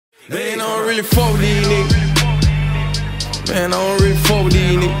Man, I don't really fuck with these niggas. Man, I don't really fuck with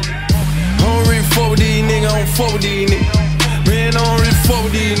these niggas. I don't really fuck with these niggas. I don't fuck with these niggas. Man, I don't really fuck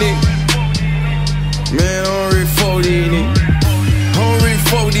with these niggas. Man, I don't really fuck with these niggas. I don't really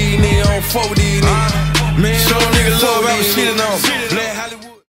fuck with these niggas. I don't fuck with these niggas. Man, I don't really fuck with these niggas. Black Hollywood.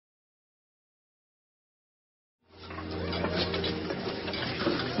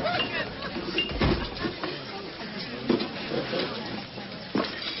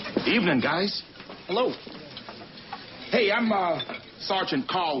 Evening, guys. Hello. Hey, I'm Sergeant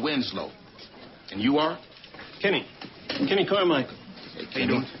Carl Winslow. And you are? Kenny Carmichael. Hey,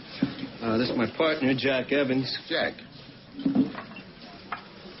 Kenny. This is my partner, Jack Evans. Jack.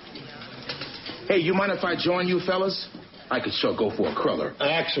 Hey, you mind if I join you fellas? I could sure go for a cruller.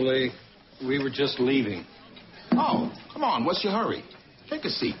 Actually, we were just leaving. Oh, come on. What's your hurry? Take a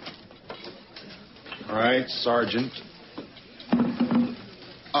seat. All right, Sergeant.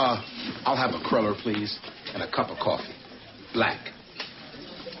 I'll have a cruller, please, and a cup of coffee. Black.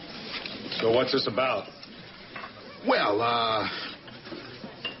 So what's this about? Well,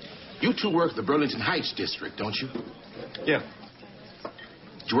 you two work the Burlington Heights district, don't you? Yeah.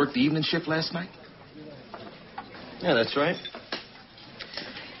 Did you work the evening shift last night? Yeah, that's right.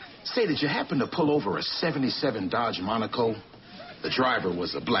 Say, did you happen to pull over a 77 Dodge Monaco? The driver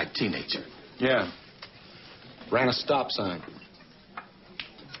was a black teenager. Yeah. Ran a stop sign.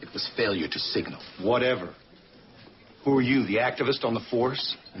 It was failure to signal. Whatever. Who are you, the activist on the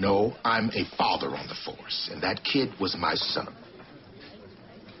force? No, I'm a father on the force, and that kid was my son.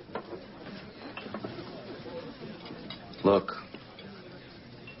 Look,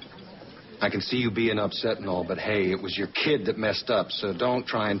 I can see you being upset and all, but hey, it was your kid that messed up, so don't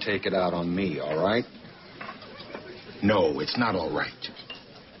try and take it out on me, all right? No, it's not all right.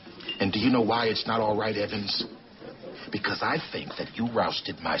 And do you know why it's not all right, Evans? Because I think that you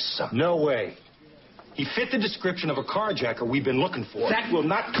rousted my son. No way. He fit the description of a carjacker we've been looking for. That will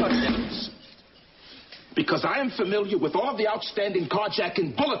not cut, Evans. Because I am familiar with all the outstanding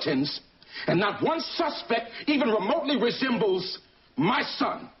carjacking bulletins, and not one suspect even remotely resembles my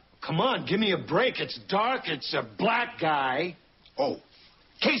son. Come on, give me a break. It's dark. It's a black guy. Oh,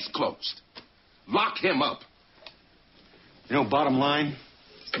 case closed. Lock him up. You know, bottom line,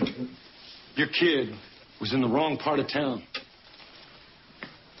 your kid was in the wrong part of town.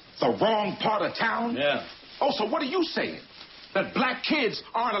 The wrong part of town? Yeah. Oh, so what are you saying? That black kids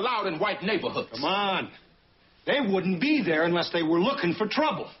aren't allowed in white neighborhoods? Come on. They wouldn't be there unless they were looking for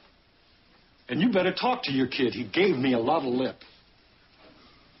trouble. And you better talk to your kid. He gave me a lot of lip.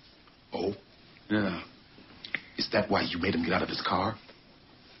 Oh? Yeah. Is that why you made him get out of his car?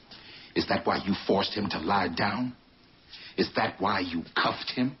 Is that why you forced him to lie down? Is that why you cuffed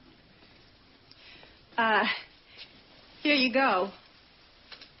him? Here you go.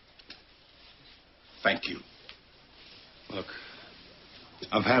 Thank you. Look,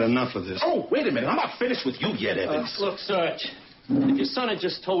 I've had enough of this. Oh, wait a minute. I'm not finished with you yet, Evans. Look, Sarge, if your son had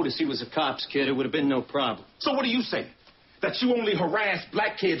just told us he was a cop's kid, it would have been no problem. So what are you saying? That you only harass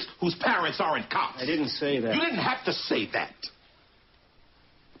black kids whose parents aren't cops? I didn't say that. You didn't have to say that.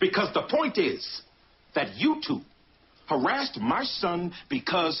 Because the point is that you two harassed my son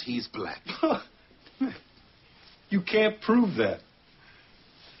because he's black. You can't prove that.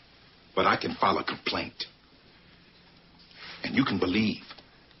 But I can file a complaint. And you can believe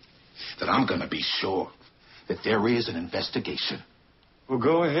that I'm going to be sure that there is an investigation. Well,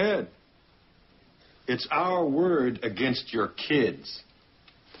 go ahead. It's our word against your kids.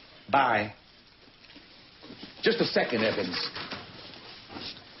 Bye. Just a second, Evans.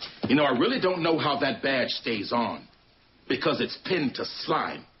 You know, I really don't know how that badge stays on. Because it's pinned to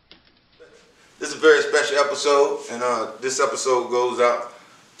slime. This is a very special episode, and this episode goes out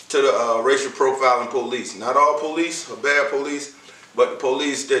to the racial profiling police. Not all police are bad police, but the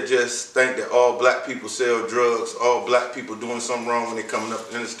police that just think that all black people sell drugs, all black people doing something wrong when they're coming up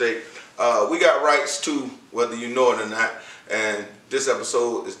the interstate. We got rights too, whether you know it or not, and this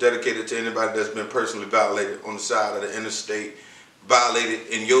episode is dedicated to anybody that's been personally violated on the side of the interstate, violated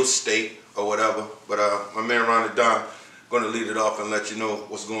in your state or whatever. But my man Ronnie Don going to lead it off and let you know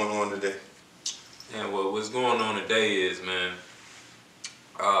what's going on today. Yeah, well, what's going on today is, man,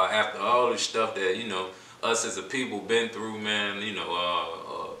 after all the stuff that, you know, us as a people been through, man, you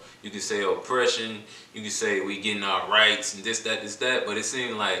know, you can say oppression, you can say we getting our rights and this, that, but it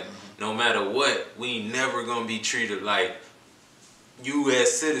seems like no matter what, we never gonna be treated like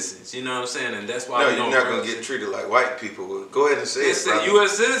U.S. citizens, you know what I'm saying? And that's why you're not going to get treated like white people. Well, go ahead and say it, brother.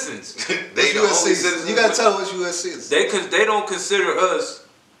 U.S. citizens. They the only citizens. You got to tell us U.S. citizens. They don't consider us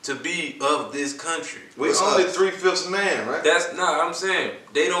to be of this country. We're only 3/5 man, right? That's not. I'm saying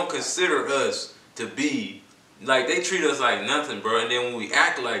they don't consider us to be like they treat us like nothing, bro. And then when we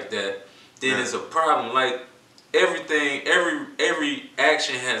act like that, then it's a problem. Like everything, every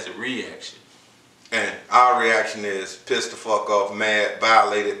action has a reaction. And our reaction is pissed the fuck off, mad,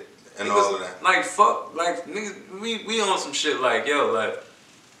 violated, and all of that. Like fuck, like niggas, we on some shit like yo, like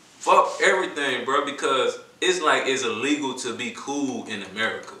fuck everything, bro, because it's like it's illegal to be cool in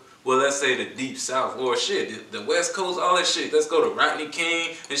America. Well, let's say the Deep South or shit, the West Coast, all that shit. Let's go to Rodney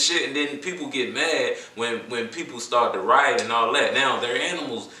King and shit, and then people get mad when people start to riot and all that. Now they're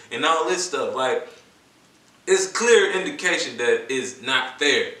animals and all this stuff. Like it's clear indication that it's not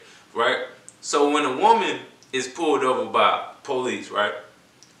fair, right? So when a woman is pulled over by police, right,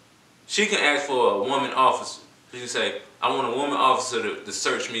 she can ask for a woman officer. She can say, I want a woman officer to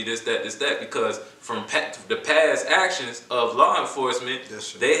search me, this, that, because from the past actions of law enforcement,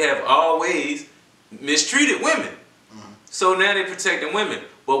 they have always mistreated women. So now they're protecting women.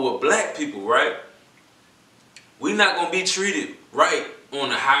 But with black people, right, we're not going to be treated right on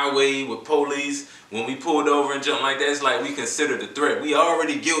the highway with police. When we pulled over and jump like that, it's like we consider the threat. We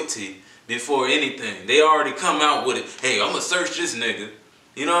already guilty before anything. They already come out with it. Hey, I'm going to search this nigga.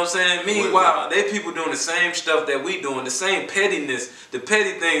 You know what I'm saying? Meanwhile, they people doing the same stuff that we doing, the same pettiness, the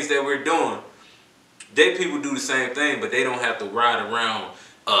petty things that we're doing. They people do the same thing, but they don't have to ride around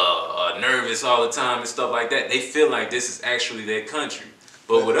nervous all the time and stuff like that. They feel like this is actually their country.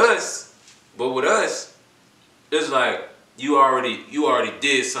 But with us, it's like you already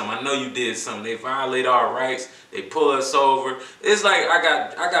did something. I know you did something. They violate our rights. They pull us over. It's like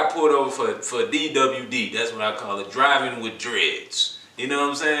I got pulled over for DWD. That's what I call it, driving with dreads. You know what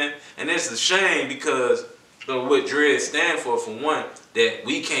I'm saying? And it's a shame because of what dreads stand for one, that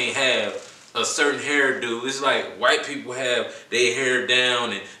we can't have a certain hairdo. It's like white people have their hair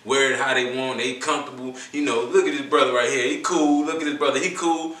down and wear it how they want. They comfortable. You know, look at this brother right here. He cool. Look at this brother. He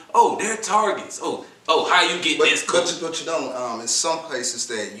cool. Oh, they're targets. Oh, how you get this cool? But you don't. In some places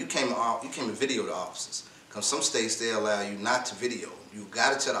that you can't video the officers. Because some states they allow you not to video. You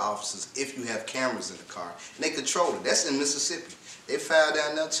got to tell the officers if you have cameras in the car, and they control it. That's in Mississippi. They filed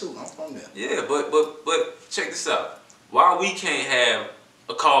down there too. I'm from there. Yeah, but check this out. Why we can't have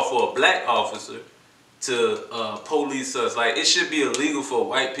a call for a black officer to police us? Like it should be illegal for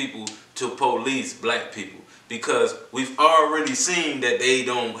white people to police black people because we've already seen that they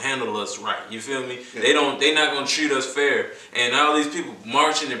don't handle us right. You feel me? Yeah. They're not gonna treat us fair. And all these people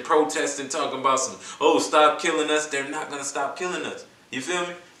marching and protesting, talking about stop killing us. They're not gonna stop killing us. You feel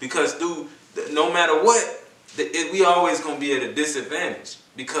me? Because dude, no matter what. We always gonna be at a disadvantage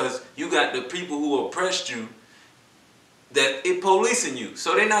because you got the people who oppressed you that policing you,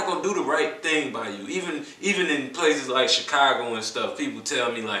 so they're not gonna do the right thing by you. Even in places like Chicago and stuff, people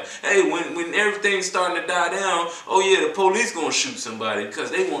tell me like, hey, when everything's starting to die down, oh yeah, the police gonna shoot somebody because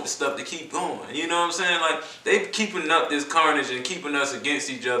they want the stuff to keep going. You know what I'm saying? Like they keeping up this carnage and keeping us against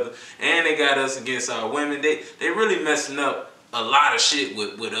each other, and they got us against our women. They really messing up a lot of shit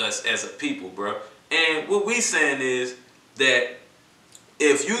with us as a people, bro. And what we saying is that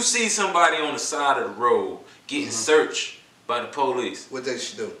if you see somebody on the side of the road getting searched by the police, what they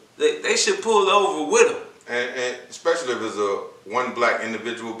should do? They should pull over with them. And especially if it's one black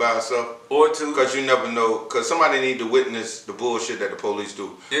individual by herself. Or two. Because you never know, because somebody need to witness the bullshit that the police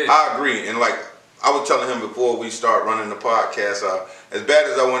do. Yeah. I agree. And like I was telling him before we start running the podcast, as bad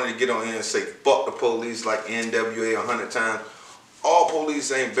as I wanted to get on here and say fuck the police like NWA 100 times, all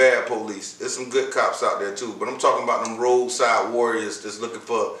police ain't bad police. There's some good cops out there too. But I'm talking about them roadside warriors that's looking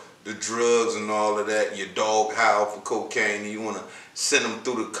for the drugs and all of that. Your dog howl for cocaine and you want to send them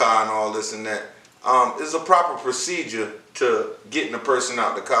through the car and all this and that. There's a proper procedure to getting a person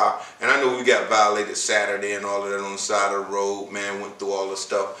out the car. And I know we got violated Saturday and all of that on the side of the road. Man went through all the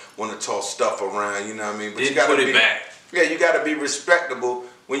stuff, want to toss stuff around, you know what I mean? But you gotta put it back. Yeah, you got to be respectable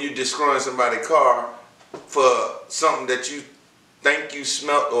when you destroying somebody's car for something that you think you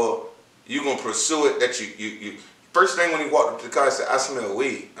smelt, or you gonna pursue it that you first thing when he walked up to the car, he said, I smell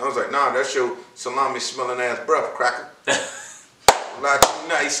weed. I was like, nah, that's your salami smelling ass breath, cracker. Like,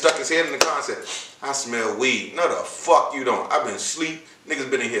 nah, he stuck his head in the car and said, I smell weed. No, the fuck you don't. I've been asleep. Niggas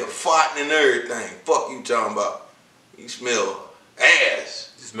been in here farting and everything. Fuck you talking about. You smell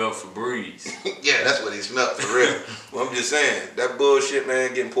ass. You smell Febreze. Yeah, that's what he smelled for real. Well, I'm just saying, that bullshit,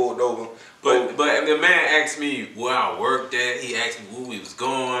 man, getting pulled over. But the man asked me where I worked at. He asked me where we was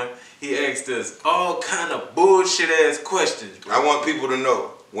going. He asked us all kind of bullshit ass questions, bro. I want people to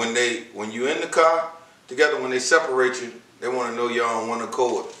know when you in the car together, when they separate you, they want to know y'all on one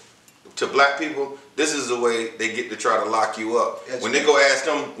accord. To black people, this is the way they get to try to lock you up. That's when right. they go ask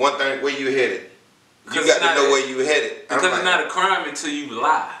them one thing, where you headed? You got to know where you headed. Because it's not a crime until you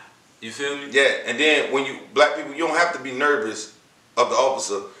lie. You feel me? Yeah, and then when black people, you don't have to be nervous of the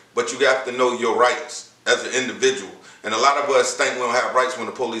officer, but you have to know your rights as an individual. And a lot of us think we don't have rights when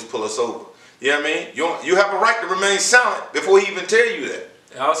the police pull us over. You know what I mean? You have a right to remain silent before he even tell you that.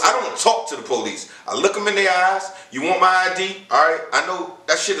 Also, I don't talk to the police. I look them in their eyes. You want my ID? All right. I know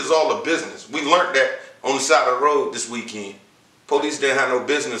that shit is all a business. We learned that on the side of the road this weekend. Police didn't have no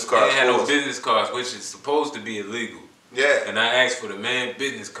business cards. They had no business cards, which is supposed to be illegal. Yeah. And I asked for the man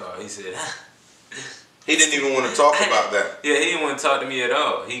business card. He said, he didn't even want to talk about that. Yeah, he didn't want to talk to me at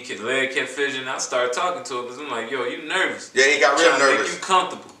all. He kept fidgeting. I started talking to him because I'm like, yo, you nervous. Yeah, he got real nervous. Make you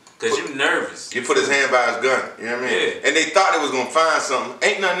comfortable because you nervous. You put his hand by his gun. You know what I mean? Yeah. And they thought they was going to find something.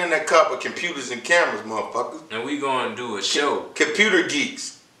 Ain't nothing in that car but computers and cameras, motherfuckers. And we going to do a show. Computer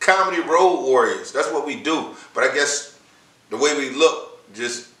geeks. Comedy road warriors. That's what we do. But I guess the way we look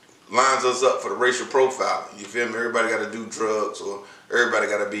just lines us up for the racial profiling. You feel me? Everybody got to do drugs, or everybody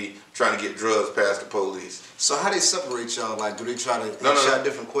got to be trying to get drugs past the police. So how they separate y'all? Like, do they try to No.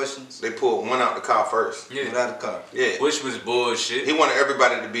 different questions? They pulled one out the car first. Yeah. Without the car. Yeah. Which was bullshit. He wanted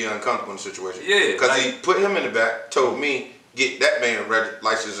everybody to be uncomfortable in the situation. Yeah, Because like, he put him in the back, told me, get that man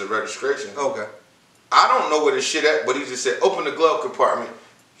license and registration. Okay. I don't know where the shit at, but he just said, open the glove compartment.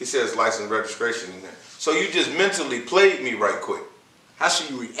 He says license and registration in there. So you just mentally played me right quick. How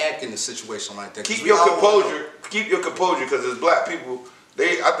should you react in a situation like that? Keep your composure. Keep your composure, because as black people,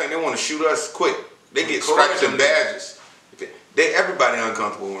 I think they want to shoot us quick. They get stripes and badges. Everybody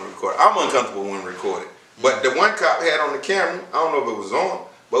uncomfortable when recorded. I'm uncomfortable when recorded. But the one cop had on the camera, I don't know if it was on,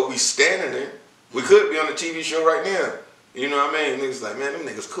 but we standing there. We could be on the TV show right now. You know what I mean? Niggas like, man, them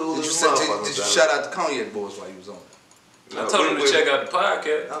niggas cool as motherfuckers. Did you shout out the Cognac Boyz while you was on it? I told him to check out the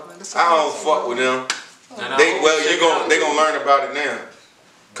podcast. I don't fuck with them. They gonna learn about it now.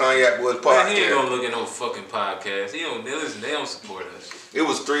 Cognac Boyz podcast. Man, he ain't gonna look at no fucking podcast. They don't support us. It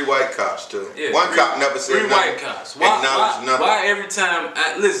was 3 white cops too. Yeah, one cop never said three nothing. White cops. Nothing. Why every time?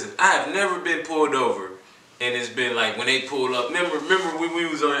 Listen, I have never been pulled over, and it's been like when they pull up. Remember when we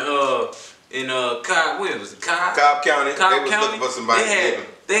was on Cobb? Where was it? Cobb County. Cobb They was County. looking for somebody.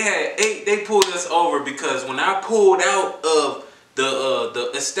 They pulled us over because when I pulled out of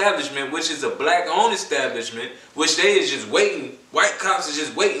the establishment, which is a black-owned establishment, which they is just waiting. White cops is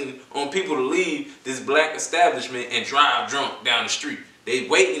just waiting on people to leave this black establishment and drive drunk down the street. They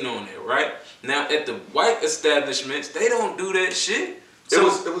waiting on it, right? Now at the white establishments, they don't do that shit. So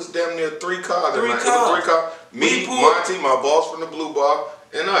it was damn near 3 cars. Three It was cars. 3 cars. Me, Monty, my boss from the Blue Bar,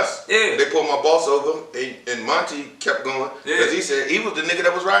 and us. Yeah. They pulled my boss over, and Monty kept going because he said he was the nigga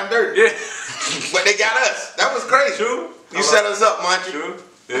that was riding dirty. Yeah. But they got us. That was crazy. True. You set us up, Monty. True.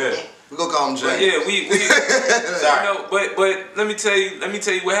 Yeah. We gonna call him James. But yeah, we Sorry. you know, but let me tell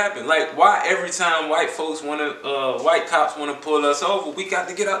you what happened. Like, why every time white cops wanna pull us over, we got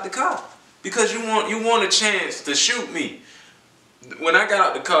to get out the car. Because you want a chance to shoot me. When I got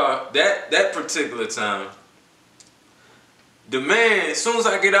out the car, that particular time, the man, as soon as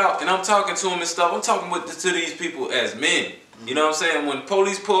I get out and I'm talking to him and stuff, I'm talking to these people as men. You know what I'm saying? When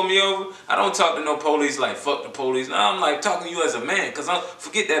police pull me over, I don't talk to no police like fuck the police. No, I'm like talking to you as a man, cause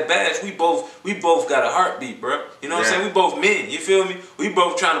forget that badge. We both got a heartbeat, bro. You know what I'm saying? We both men. You feel me? We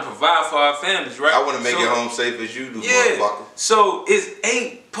both trying to provide for our families, right? I want to make it home safe as you do, motherfucker. So it's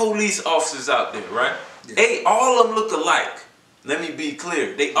 8 police officers out there, right? Yeah. 8, all of them look alike. Let me be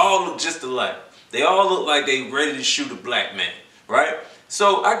clear. They all look just alike. They all look like they ready to shoot a black man, right?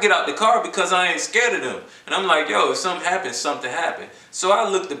 So I get out the car because I ain't scared of them. And I'm like, yo, if something happens, something happened. So I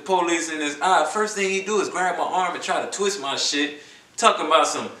look the police in his eye. First thing he do is grab my arm and try to twist my shit. Talking about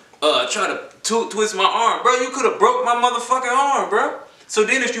some, try to twist my arm. Bro, you could have broke my motherfucking arm, bro. So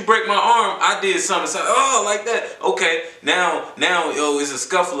then if you break my arm, I did something. So, like that. Okay, now, yo, it's a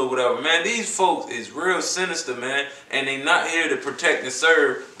scuffle or whatever. Man, these folks is real sinister, man. And they not here to protect and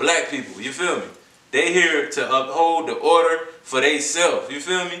serve black people. You feel me? They here to uphold the order for they self. You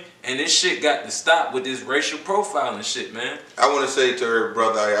feel me? And this shit got to stop with this racial profiling shit, man. I want to say to her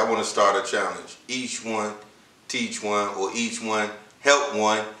brother, I want to start a challenge. Each one, teach one, or each one, help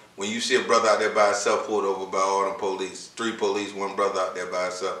one. When you see a brother out there by himself pulled over by all the police, 3 police, 1 brother out there by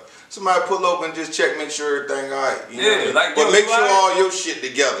himself. Somebody pull over and just check, make sure everything all right. You know? Like, but make sure all your shit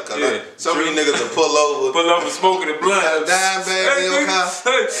together, cause some of you niggas will pull over. Smoking the blunt. Got a dime bag in your car.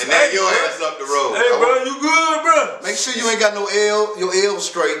 And now your ass up the road. Hey, bro, you good, bro? Make sure you ain't got no your L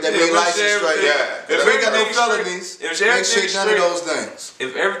straight. That mean license straight. Yeah. If you ain't got no felonies, make sure none of those things.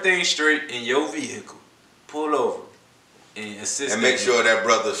 If everything's straight in your vehicle, pull over. and assist. And make sure that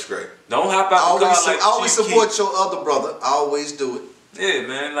brother's straight. Don't hop out the car like always support your other brother. Always do it. Yeah,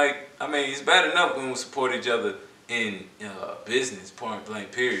 man. Like, I mean, it's bad enough when we support each other in business, point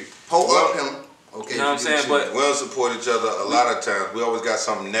blank, period. Pull up him. Okay, you know what I'm saying? But we don't support each other a lot of times. We always got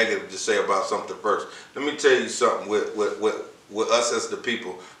something negative to say about something first. Let me tell you something with us as the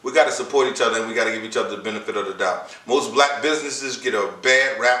people. We got to support each other and we got to give each other the benefit of the doubt. Most black businesses get a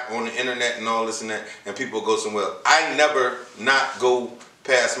bad rap on the internet and all this and that, and people go somewhere else. I never not go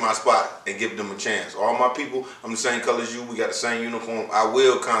past my spot and give them a chance. All my people, I'm the same color as you. We got the same uniform. I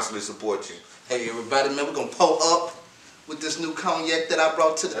will constantly support you. Hey, everybody, man, we're going to pull up with this new cognac that I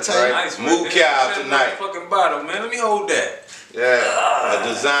brought to the table. Right. nice, Moo cow tonight. Fucking bottle, man. Let me hold that. Yeah, a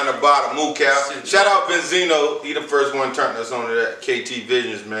designer bottle, Moo cow. Shout out Benzino. He the first one turned us on to that KT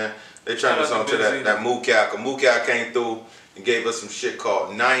Visions, man. They turned us on to that Moo cow. Cause Moo cow came through and gave us some shit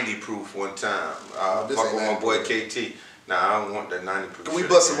called 90 proof one time. Fuck with my boy KT. Nah, I don't want that 90 proof. Can we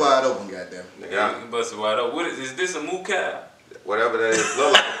bust it wide open, goddamn? Yeah, we can bust it wide open. What is this a moo cow? Whatever that is,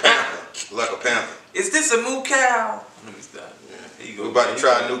 look like a panther. Like a panther. Is this a moo cow? Let me stop. Yeah. We about to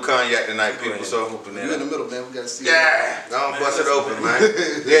try a new cognac tonight, people. So you in the middle, man. We gotta see. Yeah, go on, bust it open, man.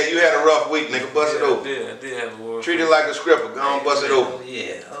 Yeah, you had a rough week, nigga. Bust it open. I did have a rough. Treat it like a scripper. Go on, bust it open.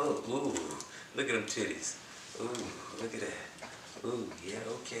 Yeah. Oh, ooh. Look at them titties. Ooh, look at that. Ooh, yeah.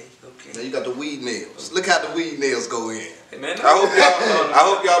 Okay. Now you got the weed nails. Look how the weed nails go in. Hey, man, I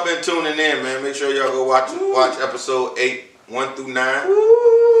hope y'all been tuning in, man. Make sure y'all go watch episode 8, 1 through 9.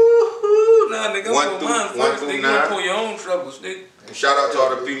 Woo, nah, nigga, 1 through 9. You gonna pull your own troubles, nigga. And shout out to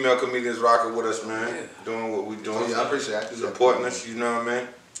all the female comedians rocking with us, man. Yeah. Doing what we doing. Oh, yeah, I appreciate it. Supporting us, you know what I mean?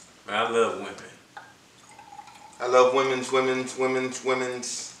 Man, I love women. I love women's.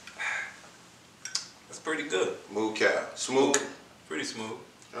 That's pretty good. Moo cow. Smooth. Pretty smooth.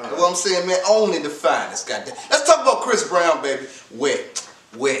 What I'm saying, man, only the finest, goddamn. Let's talk about Chris Brown, baby. Wet.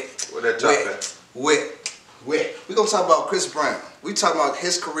 What that talk at? Wet. We're gonna talk about Chris Brown. We talking about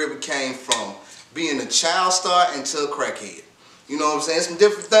his career became from being a child star into a crackhead. You know what I'm saying? Some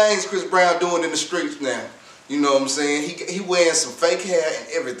different things Chris Brown doing in the streets now. You know what I'm saying? He wearing some fake hair and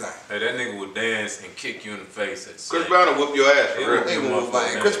everything. Hey, that nigga would dance and kick you in the face at the Chris Brown will whoop your ass for real.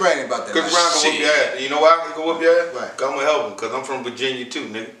 Chris Brown ain't about that. Chris Brown gonna whoop your ass. You know why he gonna whoop your ass? Right. Cause I'm gonna help him. Cause I'm from Virginia too,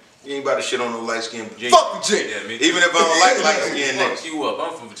 nigga. You ain't about to shit on no light skinned Virginia. Fuck Virginia. Yeah, me too. Even if I don't like light skinned niggas. Fuck you up.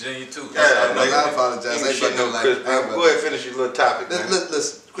 I'm from Virginia too. Yeah, I apologize. Ain't shit no Chris Brown. Go ahead, finish your little topic, man.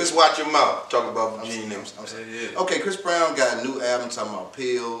 Listen. Chris, watch your mouth. Talk about Virginia niggas. Okay, Chris Brown got a new album talking about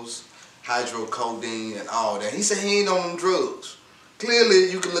pills, hydrocodone, and all that. He said he ain't on them drugs.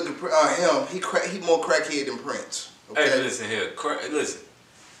 Clearly, you can look at him. He more crackhead than Prince. Okay? Hey, listen here. Listen.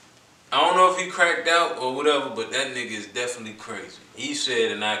 I don't know if he cracked out or whatever, but that nigga is definitely crazy. He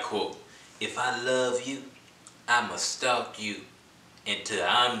said, and I quote, "If I love you, I'ma stalk you until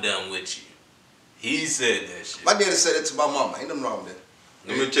I'm done with you." He said that shit. My daddy said it to my mama. Ain't nothing wrong with that.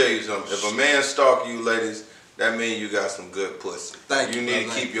 Let me tell you something. If a man stalk you, ladies, that means you got some good pussy. You need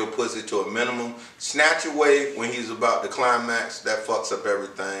to keep your pussy to a minimum. Snatch away when he's about to climax. That fucks up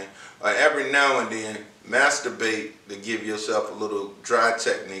everything. Every now and then, masturbate to give yourself a little dry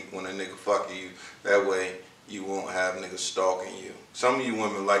technique when a nigga fucking you. That way, you won't have niggas stalking you. Some of you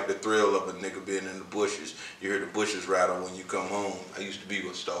women like the thrill of a nigga being in the bushes. You hear the bushes rattle when you come home. I used to be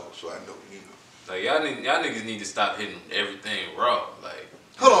with stalkers, so I know, you know. Like, y'all niggas need to stop hitting everything raw. Like,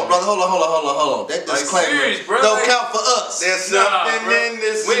 hold on, brother. Hold on. That disclaimer don't count for us. There's something in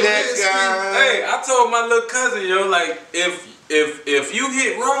this next guy. Hey, I told my little cousin, yo, like, if you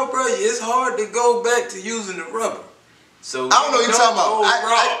hit raw, bro, it's hard to go back to using the rubber. So I don't know what you're talking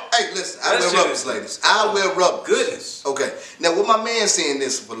about. Hey, listen, I wear rubbers, ladies. I wear rubbers. Goodness. Okay. Now, what my man saying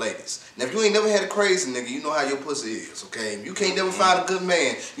this for ladies. Now, if you ain't never had a crazy nigga, you know how your pussy is, okay? If you can't never find a good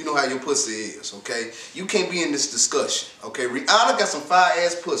man, you know how your pussy is, okay? You can't be in this discussion, okay? Rihanna got some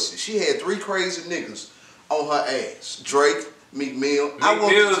fire-ass pussy. She had 3 crazy niggas on her ass. Drake, Meek Mill. Meek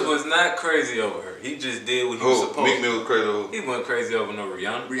Mill was not crazy over her. He just did what he was supposed to. Meek Mill was crazy over her. He wasn't crazy over no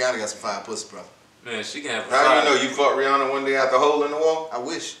Rihanna. Rihanna got some fire pussy, brother. Man, she can have a How do you know you fucked Rihanna one day after a hole in the wall? I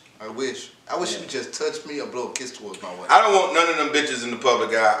wish you would just touch me or blow a kiss towards my wife. I don't want none of them bitches in the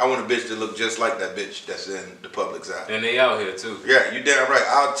public eye. I want a bitch that look just like that bitch that's in the public's eye. And they out here too. Yeah, you damn right.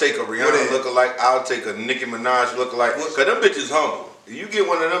 I'll take a Rihanna lookalike. I'll take a Nicki Minaj lookalike. Cause them bitches humble. You get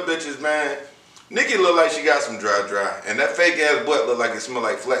one of them bitches, man. Nicki look like she got some dry. And that fake ass butt look like it smell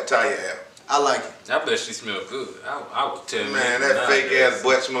like flat tire air. I like it. I bet she smell good. I would tell you. Man, that fake ass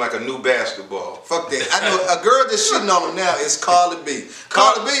butt smell like a new basketball. Fuck that. I know a girl that's shitting on him now is Carly B.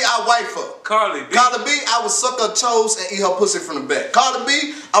 Carly B, I wife her. Carly B, I would suck her toes and eat her pussy from the back. Carly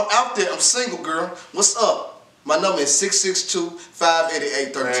B, I'm out there. I'm single, girl. What's up? My number is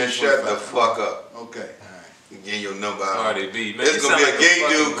 662-588-1345. Man, shut the fuck up. Okay. Get your number out. Cardi B, man. It's gonna be a gay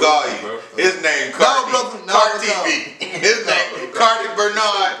dude call you. His name Cardi. Cardi B. His name Cardi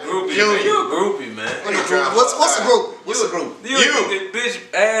Bernard Groupie, Jr. man. You a groupie, man. What's a group? What's a group? You get bitch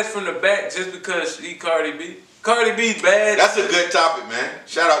ass from the back just because she Cardi B. Cardi B's bad. That's a good topic, man.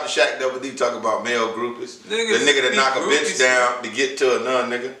 Shout out to Shaq Double D talking about male groupies. The nigga that knock a bitch down to get to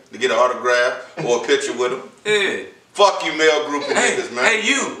another nigga, to get an autograph or a picture with him. Yeah. Fuck you male groupie niggas, man. Hey,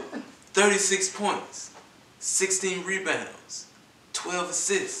 you. 36 points, 16 rebounds, 12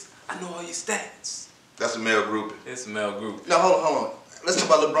 assists. I know all your stats. That's a male groupie. It's a male groupie. No, hold on. Let's talk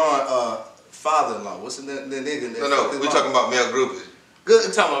about LeBron father-in-law. What's the nigga? No, we talking about male groupies. Good.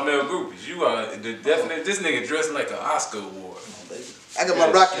 I'm talking about male groupies. You are the definite. This nigga dressed like an Oscar award. I got my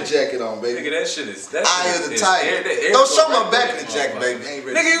rocket jacket on, baby. Nigga, that shit is. Eye of the tiger. Don't show my back in the jacket, baby.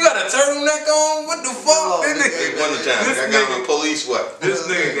 Nigga, you got a turtleneck on? What the fuck? One time, I got on a police sweater. This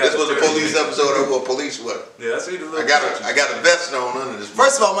nigga got. This was a police episode. I wore a police sweater. Yeah, I see the little. I got a vest on under this.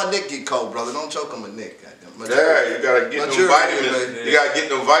 First of all, my neck get cold, brother. Don't choke on my neck. Yeah, you gotta get them vitamins. You gotta get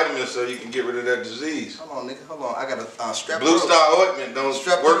them vitamins so you can get rid of that disease. Hold on, nigga. Hold on. I got a strap. Blue Star ointment don't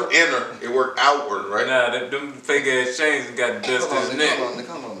work inner. It work outward, right? Nah, them fake ass chains got dust in his neck. Hold on, nigga.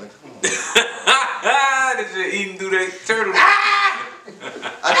 Hold on, nigga. That shit eating through that turtle.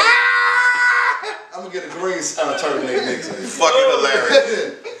 I'm gonna get a green turtleneck next time. Fucking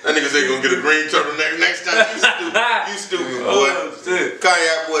hilarious. That nigga say gonna get a green turtleneck next time. You stupid boy. Shit.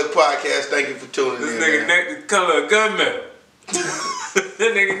 Cognac Boyz podcast. Thank you for tuning in. This nigga neck the color of gunmetal.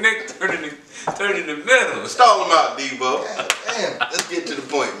 That nigga neck turning to metal. Stall him out, Debo. Damn. Let's get to the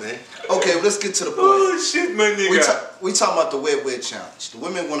point, man. Okay, well, let's get to the point. Oh shit, my nigga. We talking about the wet challenge. The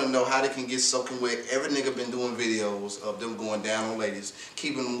women want to know how they can get soaking wet. Every nigga been doing videos of them going down on ladies,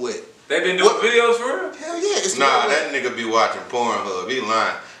 keeping them wet. They been doing videos for real? Hell yeah. It's that nigga be watching Pornhub. He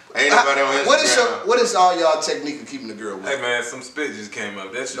lying. Ain't nobody on Instagram. What is all y'all technique of keeping the girl wet? Hey man, some spit just came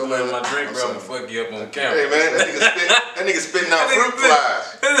up. That shit in my drink, bro. I'm gonna fuck you up on camera. Hey man, that nigga spitting out fruit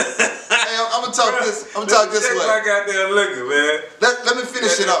flies. Hey, I'm gonna talk this. I'm gonna talk this way. Check my goddamn liquor, man. Let me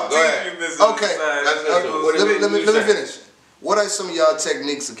finish it off. Go ahead. Okay. Let me finish. What are some of y'all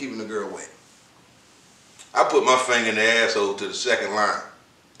techniques of keeping the girl wet? I put my finger in the asshole to the second line.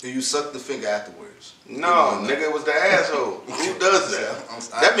 Do you suck the finger afterwards? No, nigga, it was the asshole. Who does that?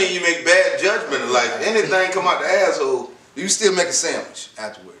 That means you make bad judgment in life. Anything come out the asshole. Do you still make a sandwich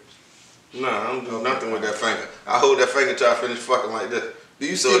afterwards? No, I don't do nothing with that finger. I hold that finger till I finish fucking like this. Do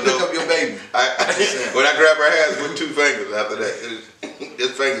you still pick up your baby? When I grab her ass with two fingers after that,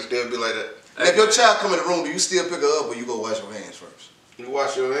 this finger still be like that. And if your child come in the room, do you still pick her up or you go wash your hands first? You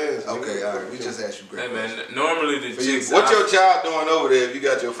wash your hands. Okay, all right. We just asked you great. Hey man, normally the chicks. What your child doing over there if you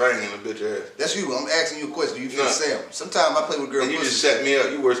got your finger in a bitch ass? That's you. I'm asking you a question. Do you feel the same? Sometimes I play with girls. And you just set me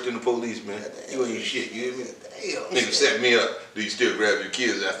up. You worse than the police, man. You ain't shit. You hear me? Damn. Nigga set me up. Do you still grab your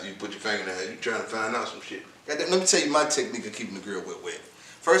kids after you put your finger in their ass? You trying to find out some shit. Let me tell you my technique of keeping the girl wet.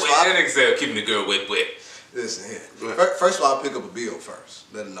 First of all, that nigga said keeping the girl wet. Listen here. First of all, I pick up a bill first.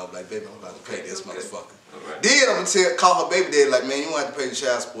 Let her know, like, baby, I'm about to pay this motherfucker. Right. Then I'm gonna call her baby daddy, like, man, you won't have to pay the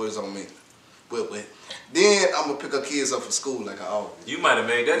child support, it's on me. Wet. Then I'm gonna pick her kids up for school like I always. You might have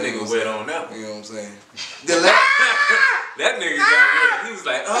made that nigga wet on that one. You know what I'm saying? That nigga got wet. He was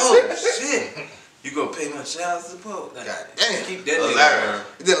like, oh shit. You gonna pay my child support? Like, God damn. Keep that nigga.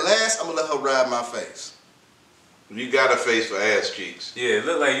 Then last, I'm gonna let her ride my face. You got a face for ass cheeks. Yeah, it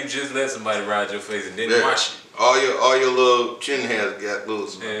look like you just let somebody ride your face and didn't wash it. All your little chin hairs got little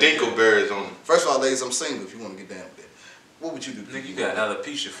dingleberries on them. First of all, ladies, I'm single if you want to get down with that. What would you do? Nigga, you got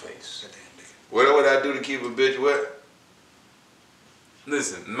alopecia face. What would I do to keep a bitch wet?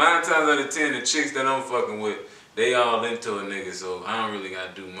 Listen, 9 times out of 10, the chicks that I'm fucking with, they all into a nigga, so I don't really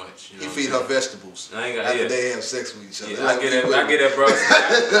gotta do much. You feed her vegetables after they have sex with each other. Yeah, I get that, bro.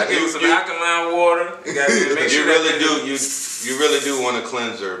 I give her some alkaline water. You really do want to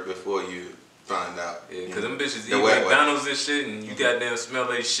cleanse her before you find out. Yeah, because them bitches eat McDonald's and shit, and you goddamn smell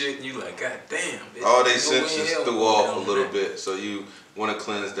their shit, and you like, god damn. Bitch, all they senses threw off a little bit, so you want to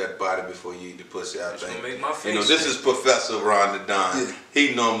cleanse that body before you eat the pussy out. You know, this is Professor Ron the Don. Yeah.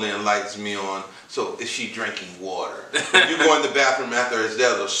 He normally enlightens me on, so is she drinking water? When you go in the bathroom after, is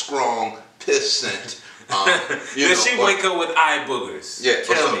there a strong piss scent? Does she wake up with eye boogers? Yeah.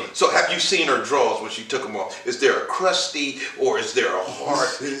 Tell me. So have you seen her drawers when she took them off? Is there a crusty or is there a hard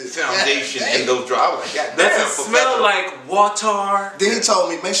foundation in those drawers? Like, does it smell like water? Then he told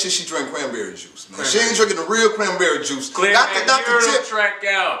me, make sure she drink cranberry juice. Man. She ain't drinking the real cranberry juice. Not the tip track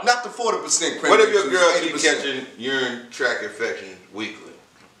out. Not the 40% cranberry juice. What if your girl keep catching urine tract infection weekly?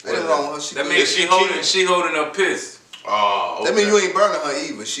 Ain't wrong with her. she. That means she holding her piss. Oh, okay. That means you ain't burning her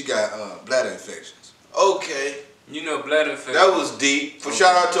either. She got bladder infections. Okay. You know, bladder infection. That was deep.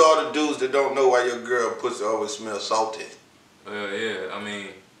 Shout out to all the dudes that don't know why your girl pussy always smells salty. Yeah, I mean,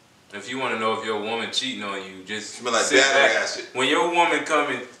 if you want to know if your woman cheating on you, just smell like sit battery back. acid. When your woman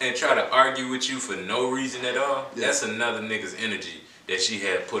come in and try to argue with you for no reason at all, that's another nigga's energy that she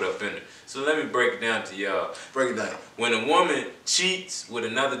had put up in her. So let me break it down to y'all. Break it down. When a woman cheats with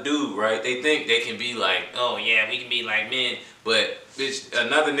another dude, right, they think they can be like, oh yeah, we can be like men, but bitch,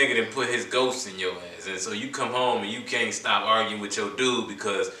 another nigga done put his ghost in your ass. And so you come home and you can't stop arguing with your dude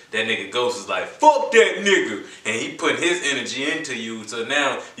because that nigga ghost is like, fuck that nigga. And he put his energy into you. So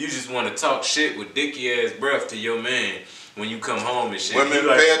now you just want to talk shit with dicky ass breath to your man when you come home and shit. Women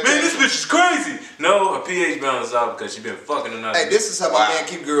like, pay man, this bitch is crazy. No, her pH balance is off because she been fucking another. Hey, this is how my man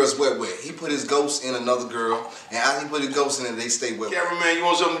keep girls wet. He put his ghost in another girl, and after he put his ghost in it, they stay wet. Cameraman, you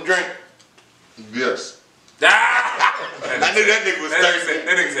want something to drink? Yes. I knew that nigga was thirsty.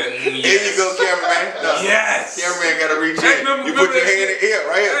 That nigga said, yes. Here you go, cameraman. Yes. Cameraman gotta reach in. You put your hand in the air,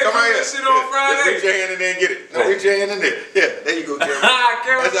 right here. Hey, come right here. Shit on Friday. Just reach your hand in there and get it. No, reach your hand in there. Yeah, there you go, cameraman.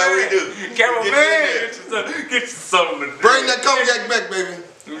 That's how we do. Cameraman, get you something to drink. Bring that cognac back, baby.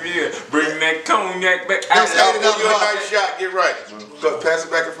 Yeah, bring that cognac back. That's how you do a nice shot. Get right. So pass it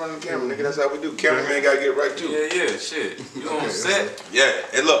back in front of the camera, nigga. That's how we do. Cameraman gotta get right too. Yeah, shit. You on set? Yeah.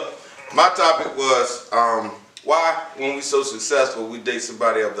 And look, my topic was why, when we so successful, we date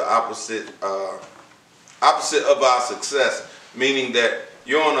somebody of the opposite of our success. Meaning that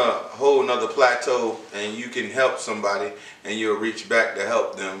you're on a whole nother plateau and you can help somebody and you'll reach back to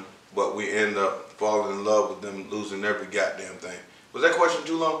help them, but we end up falling in love with them, losing every goddamn thing. Was that question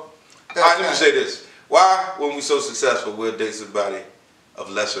too long? Alright, let me say this. Why, when we so successful, we'll date somebody of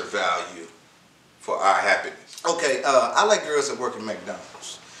lesser value for our happiness? Okay, I like girls that work at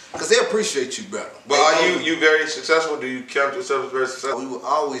McDonald's. Because they appreciate you better. But are you very successful? Do you count yourself as very successful? We will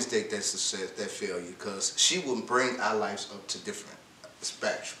always date that success, that failure, because she will bring our lives up to different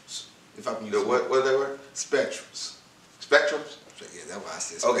spectrums. If I can use what that word? Spectrums. Spectrums? Yeah, that's why I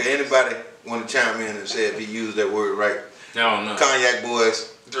said spectrums. Okay, anybody want to chime in and say if he used that word right? No. Cognac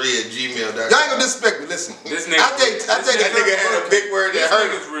Boyz 3@gmail.com. Y'all ain't gonna disrespect me. Listen, this nigga, that nigga had a big word that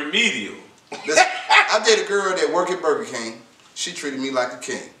hurt. This nigga's remedial. Listen, I dated a girl that worked at Burger King. She treated me like a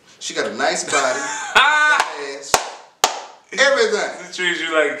king. She got a nice body, ass, everything. She treats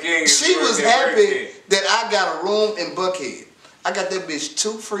you like a king. She was happy that I got a room in Buckhead. I got that bitch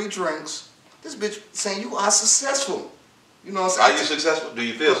 2 free drinks. This bitch saying you are successful. You know what I'm saying? Are you successful? Do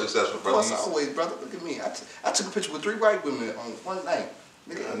you feel successful, brother? Of course, always, brother. Look at me. I took a picture with 3 white women on one night.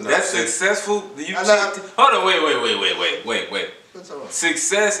 That's successful? Hold on, wait.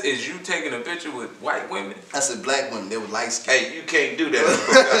 Success is you taking a picture with white women? I said black women. They were light skinned. Hey, you can't do that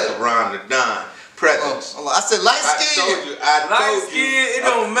Professor Ron the Don presence. I said light skin. I told you. Light skin, it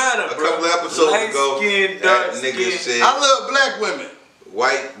don't matter, bro. A couple episodes ago, that nigga said, I love black women.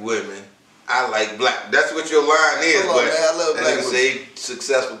 White women. I like black. That's what your line is, but man, I love black women. Say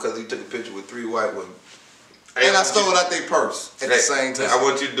successful because he took a picture with 3 white women. And I stole out their purse at the same time. I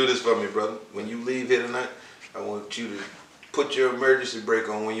want you to do this for me, brother. When you leave here tonight, I want you to put your emergency brake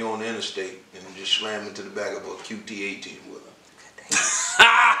on when you're on the interstate and just slam into the back of a QT18 with her.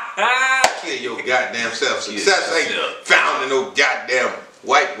 Kill your goddamn self. Success ain't found in no goddamn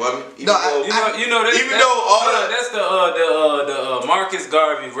white woman. Even though that's the Marcus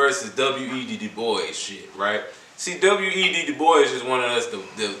Garvey versus W.E.D. Du Bois shit, right? See, W.E.D. Du Bois is one of us to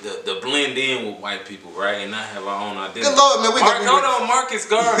blend in with white people, right, and not have our own identity. Good Lord, man, hold on, Marcus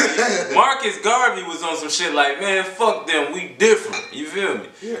Garvey. Marcus Garvey was on some shit like, man, fuck them, we different. You feel me?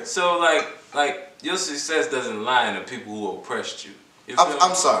 Yeah. So like your success doesn't lie in the people who oppressed you.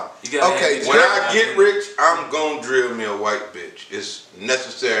 I'm sorry. Okay, when I get rich, I'm gonna drill me a white bitch. It's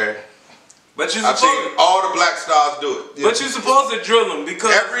necessary. But I've seen all the black stars do it. Yeah. But you're supposed to drill them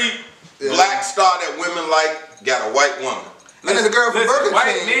because every black star that women like got a white woman. And then the girl from Burger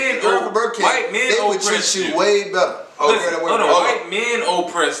King, white men they would treat you way better. White men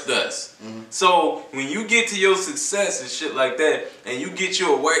oppressed us. So when you get to your success and shit like that, and you get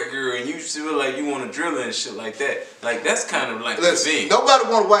you a white girl and you feel like you want to drill her and shit like that, like that's kind of like revenge. Nobody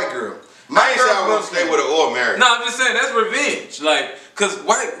want a white girl. I ain't saying I want to stay with her or marry. No, I'm just saying that's revenge. Like, cause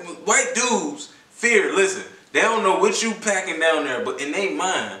white dudes fear. Listen, they don't know what you packing down there, but in their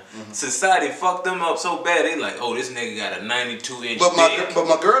mind, society fucked them up so bad. They like, oh, this nigga got a 92-inch dick. But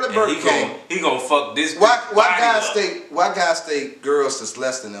my girl at Burger King, he gonna fuck this. Why guys date girls that's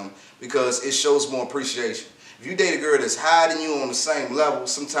less than them? Because it shows more appreciation. If you date a girl that's higher than you on the same level,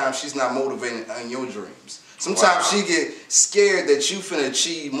 sometimes she's not motivated in your dreams. Sometimes she get scared that you finna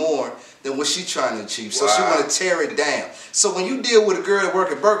achieve more than what she trying to achieve. So she want to tear it down. So when you deal with a girl that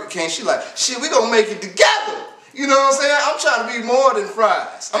work at Burger King, she like, shit, we gonna make it together. You know what I'm saying? I'm trying to be more than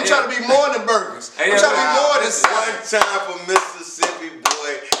fries. I'm trying to be more than burgers. I'm trying to be more than one time for Mississippi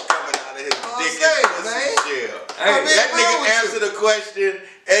boy coming out of his dick and pussy shell. That nigga answered the question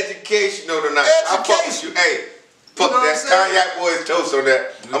educational tonight. I fuck with you. Hey, fuck that. Cognac Boyz toast on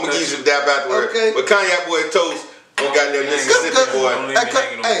that. I'm gonna give you some dap afterwards. But Cognac Boyz toast on goddamn Mississippi boy.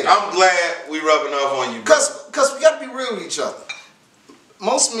 Hey, I'm glad we rubbing off on you, bro. Cause we gotta be real with each other.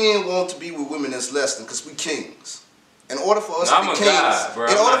 Most men want to be with women that's less than, cause we kings. In order for us to be kings,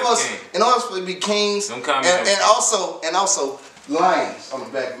 in order for us to be kings, and also lions on the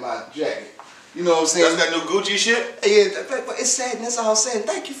back of my jacket. You know what I'm saying? That's that new Gucci shit? Yeah, but it's sad and that's all I'm saying.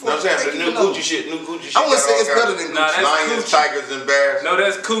 Thank you for it. I'm saying the new Gucci shit, I want to say it's better than Gucci. Lions, tigers, and bears. No,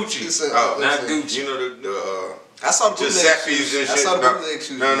 that's Gucci. Not Gucci. You know the I saw the Giuseppe's and shit. I saw the bootleg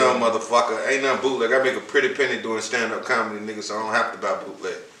shoes. No, motherfucker. Ain't nothing bootleg. I make a pretty penny doing stand-up comedy, nigga, so I don't have to buy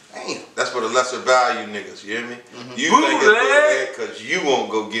bootleg. Damn. That's for the lesser value niggas, you hear me? You think it's bootleg because you won't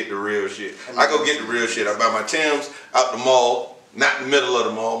go get the real shit. I go get the real shit. I buy my Timbs out the mall, not in the middle of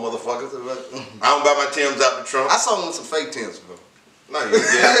the mall, motherfuckers. I don't buy my Timbs out the trunk. I saw him with some fake Timbs, bro. No, you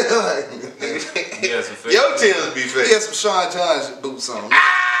your Timbs be fake. He had some Sean John's boots on.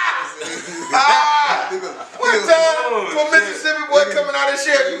 One time for Mississippi boy coming out of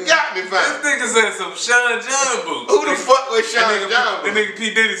shit, you got me fine. This nigga said some Sean John boots. Who the fuck was Sean John boots? The nigga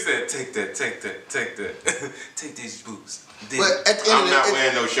P. Diddy said, take that. Take these boots. But at the end I'm not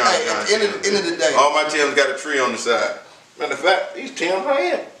wearing no Sean John. At the end of the day, all my Timbs got a tree on the side. Matter of fact, these Timbs right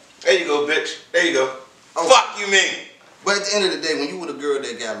here. There you go, bitch. There you go. Fuck you mean. But at the end of the day, when you with a girl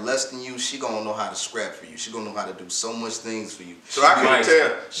that got less than you, she gonna know how to scrap for you. She gonna know how to do so much things for you. So I can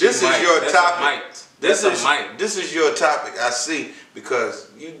tell. This is your topic. This is your topic. I see,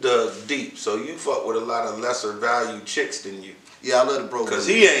 because you dug deep. So you fuck with a lot of lesser value chicks than you. Yeah, I love the bro. Cause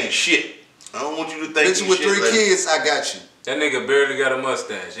he ain't shit. I don't want you to think bitch with 3 kids, I got you. That nigga barely got a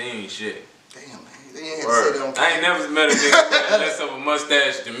mustache. He ain't shit. I ain't never met a nigga with less of a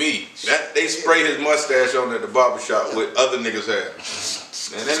mustache than me. They spray his mustache on at the barbershop with other niggas' hair.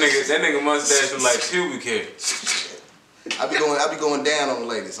 Man, that nigga mustache was like pubic hair. I be going down on the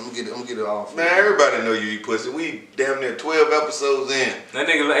ladies. I'm gonna get it off. Man, everybody know you eat pussy. We damn near 12 episodes in. That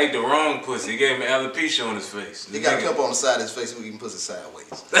nigga ate the wrong pussy. He gave me alopecia on his face. He got a pimp on the side of his face so we can pussy sideways.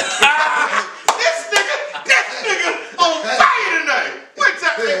 This nigga on fire tonight. What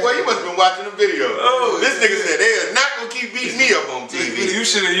time? Well, you must have been watching the video. Oh, this nigga said they are not gonna keep beating me up on TV. You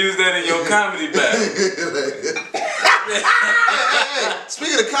should have used that in your comedy battle. Hey,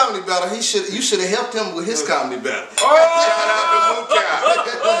 speaking of comedy battle, you should have helped him with his comedy battle. Oh, shout out to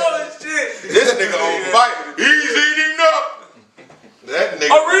Mookow. Oh shit! This nigga on fire. He's eating up. That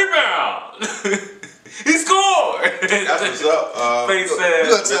nigga. A rebound. He scored. That's what's up. Face ass. You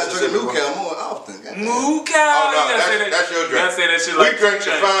gotta try to drink Mookow more often. Mookow. Oh no, that's your drink. I say that shit we like drink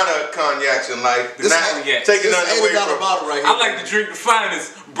the finer cognacs in life. This cognac. Taking nothing away from. Bottle right here. I like to drink the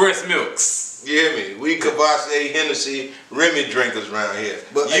finest breast milks. You hear me? We Kvasse, Hennessy, Remy drinkers around here.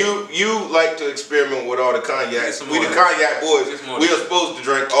 But you like to experiment with all the cognacs. We the Cognac Boyz. We are supposed to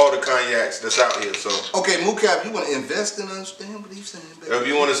drink all the cognacs that's out here. So okay, Mookow, if you want to invest in us, understand what he's saying. Baby. If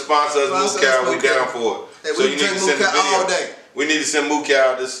you want to sponsor us, Mookow, we down for it. Hey, so we you need to send the video all video. day. We need to send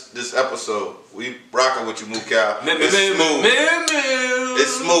Mookow this episode. We rocking with you, Mookow. It's smooth.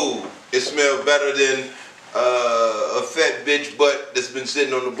 It's smooth. It smells better than a fat bitch butt that's been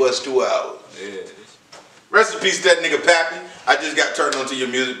sitting on the bus 2 hours. Yeah. Rest in peace, that nigga Pappy. I just got turned on to your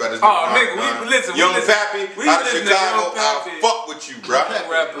music by this nigga. Listen. Young Pappy out of Chicago. I fuck with you, bro.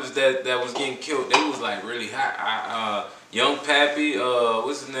 Rappers that was getting killed, they was like really hot. Young Pappy,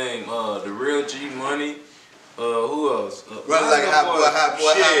 what's his name? The Real G Money. Who else? Running like a hot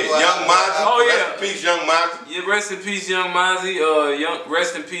boy. Young Mozzie. Oh yeah. Rest in peace, Young Mozzie. Yeah, rest in peace, Young Mozzie.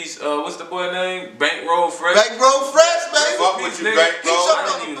 Rest in peace. What's the boy name? Bankroll Fresh. Bankroll Fresh, baby. Fuck with you, Bankroll. I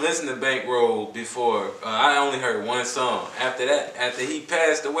didn't even listen to Bankroll before. I only heard one song. After that, after he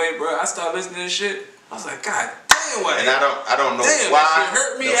passed away, bro, I started listening to this shit. I was like, God damn, what? And I don't know damn, why. That shit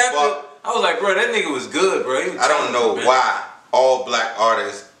hurt me after. I was like, bro, that nigga was good, bro. I don't know why all black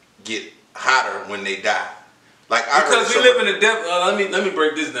artists get hotter when they die. Like because we live in a death. Let me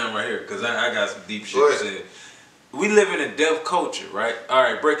break this down right here because I got some deep shit to say. We live in a deaf culture, right? All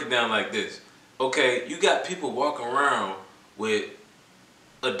right, break it down like this. Okay, you got people walking around with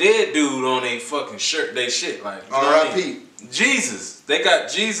a dead dude on a fucking shirt. They shit like R.I.P. Jesus. They got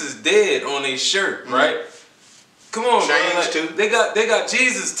Jesus dead on a shirt, right? Come on, Change bro. too. They got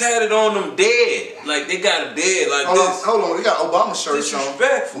Jesus tatted on them dead. Like they got him dead like this. Hold on, we got Obama shirts on.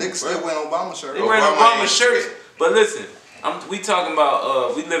 Disrespectful, Niggas still wearing Obama shirts. They wearing Obama shirts. But listen, we talking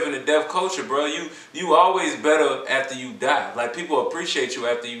about we live in a death culture, bro. You always better after you die. Like people appreciate you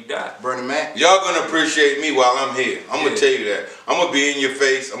after you die. Bernie Mac. Y'all gonna appreciate me while I'm here. I'm gonna tell you that. I'm gonna be in your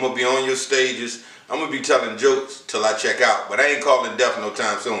face. I'm gonna be on your stages. I'm gonna be telling jokes till I check out. But I ain't calling death no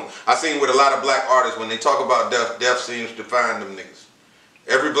time soon. I seen with a lot of black artists when they talk about death, death seems to find them niggas.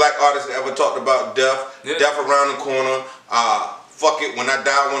 Every black artist that ever talked about death, death around the corner, fuck it, when I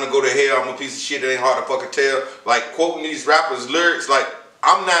die I wanna go to hell, I'm a piece of shit, it ain't hard to fucking tell. Like quoting these rappers' lyrics, like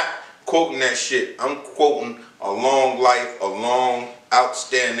I'm not quoting that shit. I'm quoting a long life, a long,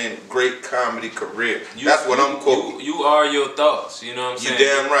 outstanding, great comedy career. That's what I'm quoting. You are your thoughts, you know what I'm saying? You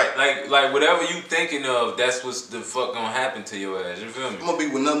damn right. Like whatever you thinking of, that's what's the fuck gonna happen to your ass, you feel me? I'm gonna be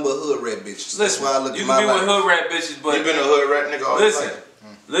with nothing but hood rat bitches. That's Listen, why I look you at my life. can be with hood rat bitches, but you been a hood rat nigga all your life.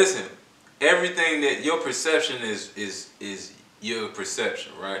 Listen, everything that your perception is your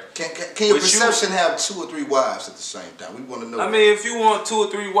perception, right? Can your perception have 2 or 3 wives at the same time? We want to know. I mean, if you want 2 or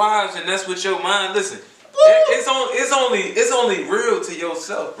 3 wives and that's what your mind, listen, it's only real to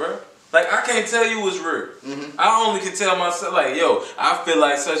yourself, bro. Like I can't tell you what's real. I only can tell myself, like, yo, I feel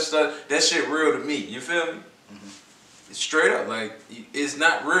like such stuff. That shit real to me. You feel me? Straight up, like it's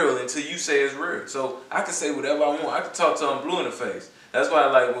not real until you say it's real. So I can say whatever I want. I can talk to them blue in the face. That's why,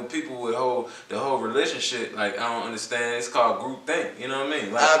 like, when people with the whole relationship, like, I don't understand. It's called group think. You know what I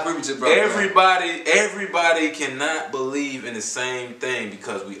mean? Like, I agree with you, brother. Everybody cannot believe in the same thing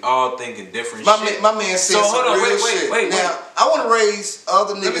because we all think in different shit. My man said some real shit. Wait. Now, I want to raise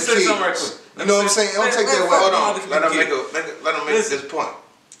other niggas' kids. Let me say something right quick. You know what I'm saying? Don't take that way. Hold on. Let him make this point.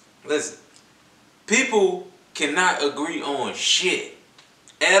 Listen. People cannot agree on shit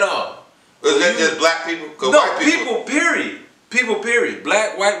at all. Is that just black people? No, white people, period. People, period.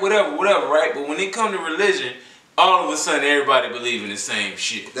 Black, white, whatever, right? But when it come to religion, all of a sudden everybody believe in the same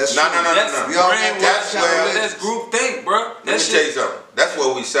shit. That's no. That's group think, bro. Let me tell you something. That's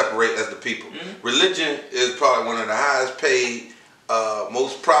where we separate as the people. Religion is probably one of the highest paid,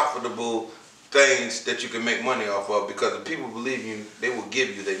 most profitable things that you can make money off of because if people believe you, they will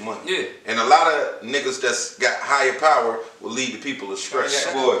give you their money. Yeah. And a lot of niggas that's got higher power will lead the people astray.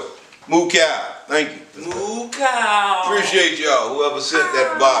 Boys. Moo cow. Thank you. Moo cow. Appreciate y'all. Whoever sent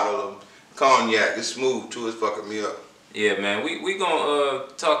that bottle of cognac. It's smooth too. It's fucking me up. Yeah, man. We gonna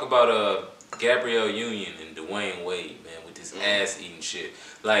talk about Gabrielle Union and Dwayne Wade, man, with this ass eating shit.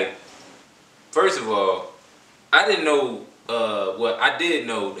 Like, first of all, I didn't know. Well, I did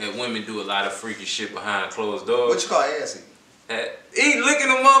know that women do a lot of freaky shit behind closed doors. What you call ass eating? Licking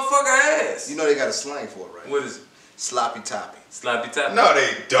a motherfucker ass. You know they got a slang for it, right? What is it? Sloppy toppy. Sloppy toppy? No,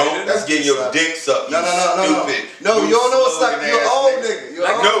 they don't. That's getting your dick sucked. No. Stupid. No, you don't know what's like. You're old nigga. You're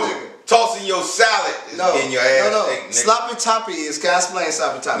old nigga. Tossing your salad is getting your ass nigga. Sloppy toppy is, can I explain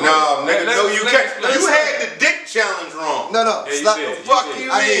sloppy toppy? No, nigga, no, you can't. You had the dick challenge wrong. No. Yeah, fuck you,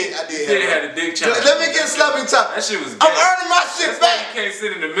 mean? I did had the dick challenge. Let me get sloppy toppy. That shit was I'm earning my shit back. You can't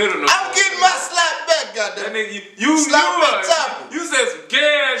sit in the middle. I'm getting my slap back, goddamn. That nigga, you said some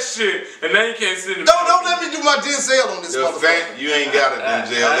gay ass shit, and now you can't sit in the middle. Don't let me do my Denzel on this motherfucker. You ain't got a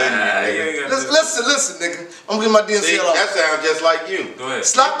Denzel in you, nigga. Listen, nigga. I'm getting my Denzel on. That sounds just like you. Go ahead.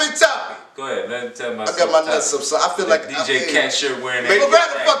 Sloppy toppy. Go ahead, let me tell my. I got my nuts up, so I feel like DJ Cat shirt wearing that. Well,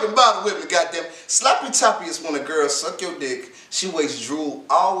 grab the fucking bottle with me, goddamn. Sloppy toppy is when a girl suck your dick, she wastes drool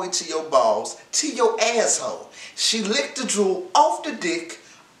all the way to your balls, to your asshole. She licked the drool off the dick,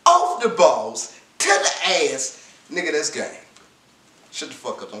 off the balls, to the ass. Nigga, that's game. Shut the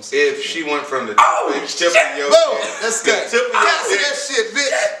fuck up, don't say If she went from the tip of your that's game. That shit,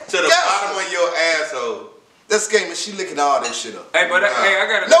 bitch. To the bottom of your asshole. That's game, and she licking all that shit up. Hey, but hey, I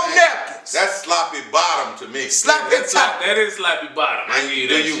got no napkins. That's sloppy bottom to me. Sloppy top. That is sloppy bottom. Do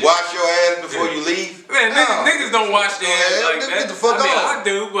you wash your ass before you leave? Man, niggas don't wash their ass like that. Get the fuck I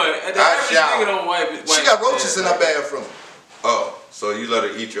do, but the average nigga don't wipe it. She got roaches in her bathroom. Oh, so you let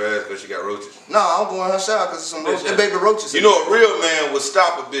her eat your ass because she got roaches? No, I'm going in her shower because some roaches, baby roaches. You know a real man would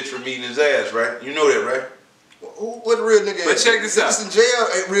stop a bitch from eating his ass, right? You know that, right? What a real nigga But is? check this out. Niggas in jail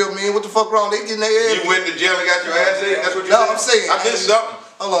ain't real men. What the fuck wrong? They getting their ass. You went to jail and got your ass ate? That's what you said? No, I'm saying. I missed something.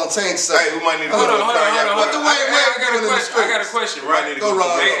 Hold on, change something. Hey, who might need to Hold on. What the way I got a question, right? Go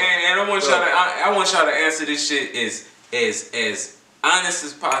wrong. And I want y'all to answer this shit as honest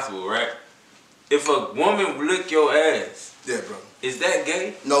as possible, right? If a woman lick your ass, yeah, bro, is that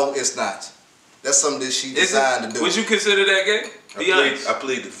gay? No, it's not. That's something that she designed to do. Would you consider that gay? I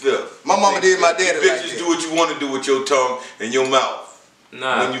plead the fifth. My mama did my daddy like that. Bitches do what you want to do with your tongue and your mouth.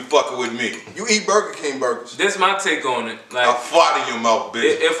 Nah. when you fucking with me. You eat Burger King burgers. This my take on it. Like, I'll fart in your mouth,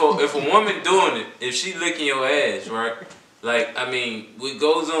 bitch. if a woman doing it, if she licking your ass, right? Like, I mean, what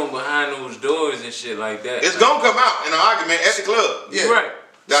goes on behind those doors and shit like that. It's gonna come out in an argument at the club. Yeah. You right.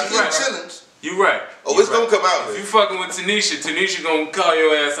 That's You right. Chillings. You right. Oh, it's gonna come out. If you fucking with Tanisha gonna call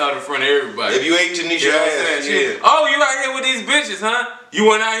your ass out in front of everybody. If you ate Tanisha ass, yeah. Oh, you out here with these bitches, huh? You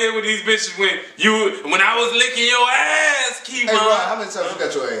went out here with these bitches when I was licking your ass, Key Hey, Mom. Ryan, how many times you got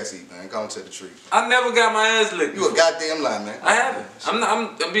your ass eaten, man? Go and tell the truth. I never got my ass licked. You a goddamn lie, man. I haven't.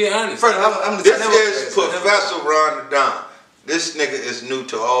 I'm being honest. Fredo, I'm This is Professor Ron the Don. This nigga is new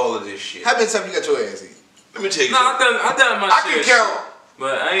to all of this shit. How many times you got your ass eaten? Let me tell you No, something. I done my I shit. can count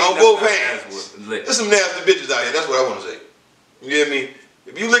But I ain't on never both got my hands. ass licked. There's some nasty bitches out here. That's what I want to say. You hear me?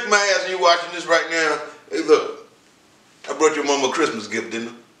 If you lick my ass and you watching this right now, hey, look. I brought your mama a Christmas gift, didn't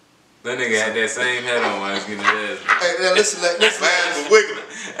I? That nigga had that same hat on while I was getting his ass licked. Hey, now listen. My ass was wiggling.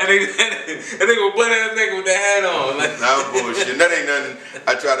 That nigga was butt ass nigga with that hat on. Like, Nah, bullshit. That ain't nothing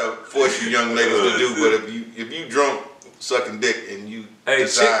I try to force you young ladies to do. But if you drunk sucking dick and you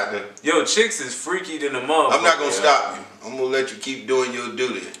decide to, yo, chicks is freaky than a motherfucker. I'm not gonna stop you. I'm gonna let you keep doing your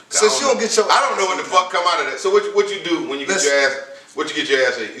duty. Since you don't get your, I don't know what the fuck come out of that. So what you do when you get your ass? What you get your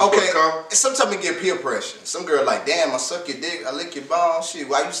ass ate? You okay, supposed to come? sometimes you get peer pressure. Some girl like, damn, I suck your dick, I lick your balls, shit.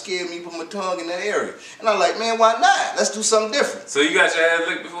 Why you scared me put my tongue in that area? And I'm like, man, why not? Let's do something different. So you got your ass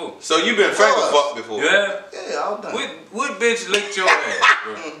licked before? So you been finger fucked before? Yeah. Yeah, all done. What bitch licked your ass,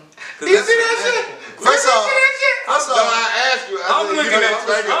 bro? You see that shit? First off, I asked you. I'm looking at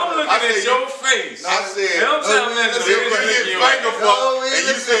your face. I said, Don't tell me that you get finger fucked, and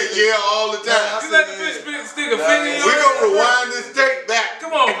you said yeah all the time. You let the bitch stick a finger in your We gonna rewind this tape back.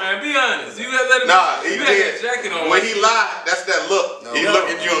 Come on, man, be honest. You gotta let him. He you did. Got that jacket on. When he lied, that's that look. He look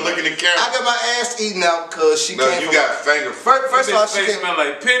at you and look in the camera. I got my ass eaten out because she came you from... got finger fucked. First of all, she smell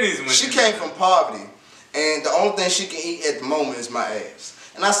like pennies when she came from poverty, and the only thing she can eat at the moment is my ass.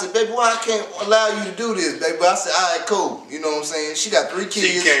 And I said, baby, why I can't allow you to do this, baby? I said, all right, cool. You know what I'm saying? She got 3 kids.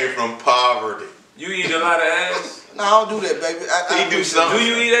 She came from poverty. You eat a lot of ass? No, I don't do that, baby. I do something. Do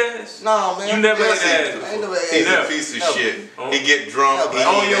you eat ass? No, man. You never ate ass. I ain't never ate He's ass. a piece of Never. shit. He get drunk. He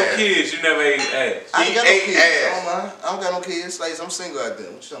On eat your ass. kids, you never ate ass. I ain't got no ate kids. ass. I don't got no kids. Ladies, I'm single out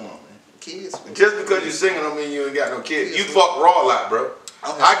there. What you talking about, man? Kids? Just because you singing don't mean you ain't got no kids. You fuck raw a lot, bro.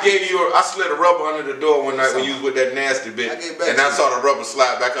 I slid a rubber under the door one night when you was with that nasty bitch, and I saw the rubber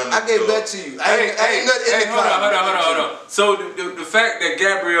slide back under the door. I gave that to you. I ain't Hold on. So the fact that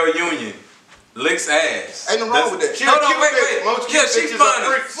Gabrielle Union licks ass. Ain't no wrong with that. Hold on, wait. Yeah, she's fine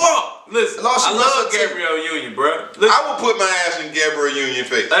as fuck. Listen, I love Gabrielle Union, bro. I would put my ass in Gabrielle Union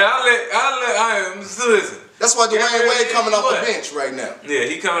face. Listen. That's why Dwayne Wade coming off the bench right now. Yeah,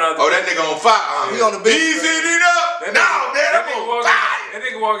 he coming out the bench. That nigga on fire. He on the bench. He's eating up. No, man, I'm on fire. That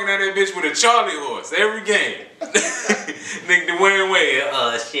nigga walking out that bitch with a Charlie horse every game. Nigga Dwayne Wade,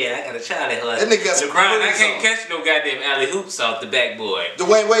 shit, I got a Charlie horse. That nigga got some LeBron, I capris can't on. catch no goddamn alley hoops off the backboard.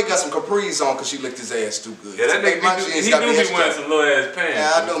 Dwayne Wade got some capris on because she licked his ass too good. Yeah, that nigga, he do be wearing some little ass pants.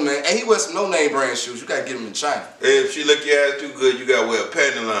 Yeah, I know, man. And he wears some no-name brand shoes. You gotta get him in China. If she lick your ass too good, you gotta wear a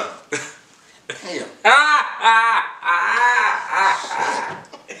panty line. Damn.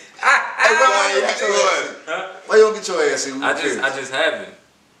 Why you don't get your ass in? I just haven't.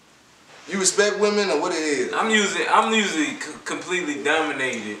 You respect women or what it is? I'm usually completely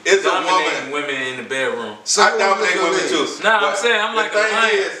dominated. It's dominating women in the bedroom. So I dominate women too. Nah, I'm saying I'm like a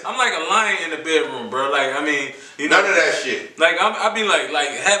lion. I'm like a lion in the bedroom, bro. Like, I mean, you know, none of that shit. Like I be like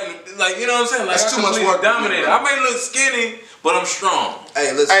having, like, you know what I'm saying? Like, that's too much work. Dominated. I may look skinny, but I'm strong.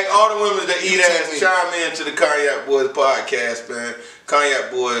 Hey, listen. Hey, all the women that eat ass, chime in to the Cognac Boyz podcast, man.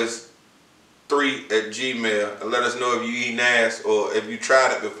 Cognac Boyz 3@gmail.com, and let us know if you eating ass or if you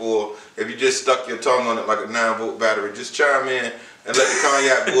tried it before. If you just stuck your tongue on it like a 9-volt battery, just chime in and let the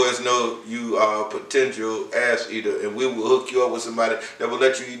Cognac Boyz know you are a potential ass eater, and we will hook you up with somebody that will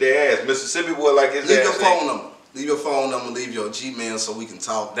let you eat their ass. Mississippi boy like his ass. Leave your phone number. Leave your phone number. Leave your Gmail so we can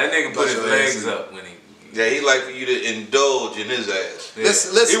talk. That nigga put his legs up when he. Yeah, he like for you to indulge in his ass. Yeah.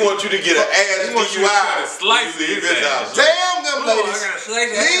 Listen, he wants you to get an ass DUI. Slice his ass. Damn them ladies.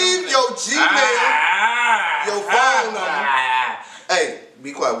 Leave your Gmail, your phone number. Hey,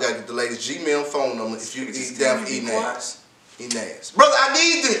 be quiet. We gotta get the ladies' Gmail phone number if you eat down for eating ass. Eating ass. Brother, I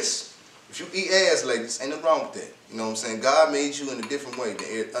need this. If you eat ass, ladies, ain't nothing wrong with that. You know what I'm saying? God made you in a different way than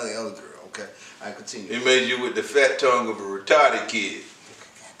any other girl, okay? I continue. He made you with the fat tongue of a retarded kid.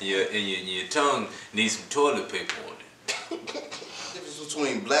 Yeah, and your tongue needs some toilet paper on it. Difference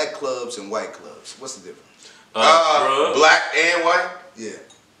between black clubs and white clubs. What's the difference? Black and white? Yeah.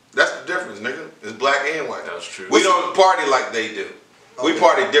 That's the difference, nigga. It's black and white. That's true. We don't party like they do. We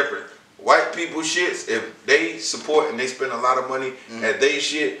party different. White people shits, if they support and they spend a lot of money at they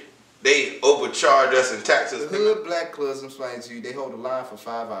shit, they overcharge us in taxes. The hood black clubs, I'm explaining to you, they hold the line for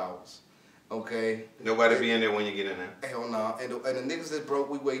 5 hours. Okay? Nobody be in there when you get in there. Hell no. And the niggas that broke,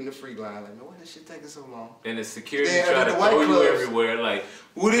 we waiting the free line. Like, man, why this shit taking so long? And the security Then, try to throw you everywhere. Like,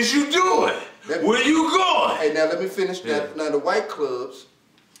 what is you doing? Where you going? Hey, now let me finish. Now the white clubs,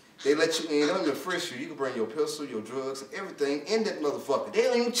 they let you in. They don't even frisk you. You can bring your pistol, your drugs, and everything in that motherfucker. They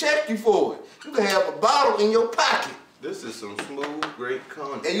don't even check you for it. You can have a bottle in your pocket. This is some smooth, great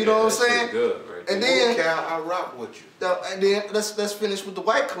content. And you know what I'm saying? Good, right? And then, Cal, I rock with you. And then let's finish with the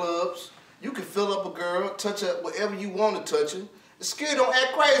white clubs. You can fill up a girl, touch her wherever you want to touch her. The security don't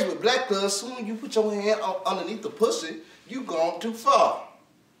act crazy with black clubs. Soon as you put your hand underneath the pussy, you gone too far.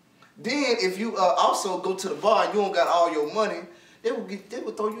 Then if you also go to the bar and you don't got all your money, they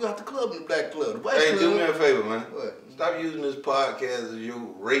would throw you out the club in the black club. The white club, do me a favor, man. What? Stop using this podcast as your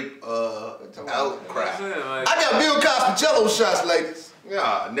rape outcry. I got Bill Cosby Jello shots, ladies.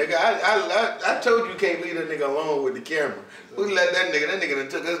 Yeah, nigga, I told you can't leave that nigga alone with the camera. We let that nigga done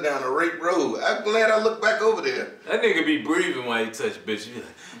took us down the rape road. I'm glad I looked back over there. That nigga be breathing while he touch bitch. You like,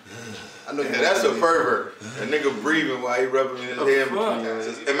 I know that's a pervert. A nigga breathing while he rubbing his hand between your hands.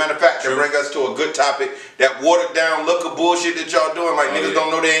 As a matter of fact, that bring us to a good topic. That watered down liquor bullshit that y'all doing, like niggas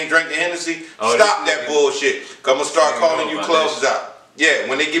don't know they ain't drinking Hennessy. Stop that bullshit. Cause I'm gonna start calling you clubs out. Yeah,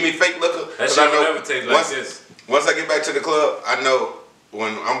 when they give me fake liquor, that shit will never taste like this. Once I get back to the club, I know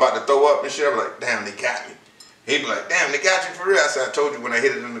when I'm about to throw up and shit, I'm like, damn, they got me. He'd be like, damn, they got you for real. I said, I told you when I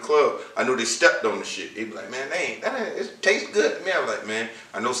hit it in the club, I knew they stepped on the shit. He'd be like, man, it tastes good to me. I was like, man,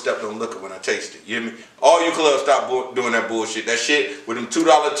 I know stepped on liquor when I taste it. You hear me? All you clubs stop doing that bullshit. That shit with them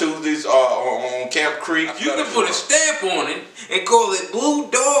 $2 Tuesdays on Camp Creek. You can put a stamp on it and call it Blue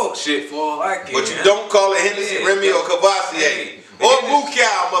Dog shit for all I care. But you don't call it Hennessy, Remy, or Cavassier. Or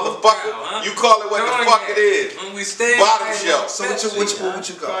Mucal, motherfucker. You call it what the fuck it is. Bottom shelf. So what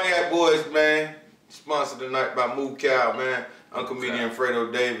you call? Cognac Boyz, man. Sponsored tonight by Mucal, man. I'm comedian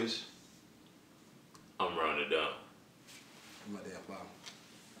Fredo Davis. I'm running down. My damn mama.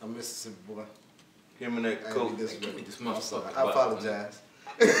 I'm Mississippi boy. Him and that coat. Give me this motherfucker. I apologize.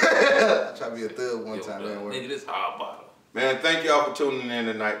 I tried to be a thug one time. Nigga, this hot bottle. Man, thank y'all for tuning in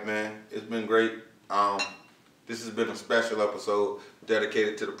tonight, man. It's been great. This has been a special episode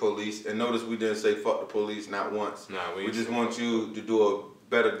dedicated to the police. And notice we didn't say fuck the police not once. Nah, we just want you to do a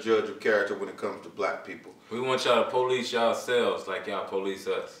better judge of character when it comes to black people. We want y'all to police yourselves like y'all police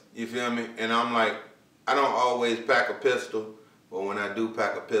us. You feel me? And I'm like, I don't always pack a pistol, but when I do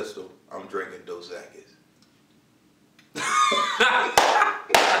pack a pistol, I'm drinking Dos Equis.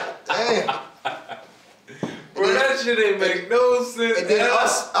 Damn. Bro, that shit ain't make no sense. And then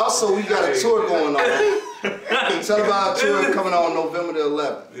also we got a tour going on. Tell about our tour coming on November the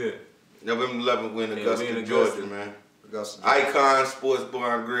 11th. Yeah. November 11th, we're in Augusta, Georgia, man. Icon Sports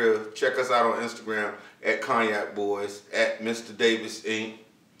Bar and Grill. Check us out on Instagram at Cognac Boyz, at Mr. Davis Inc.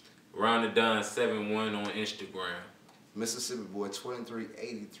 Ron the Don 71 on Instagram. Mississippi Boy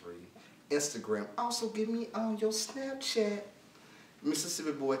 2383 Instagram. Also give me on your Snapchat.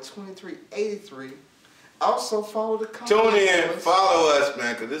 Mississippi Boy 2383. Also follow the Tune in, follow us,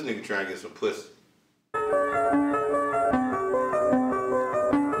 man, cause this nigga trying to get some pussy.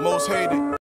 Most hated.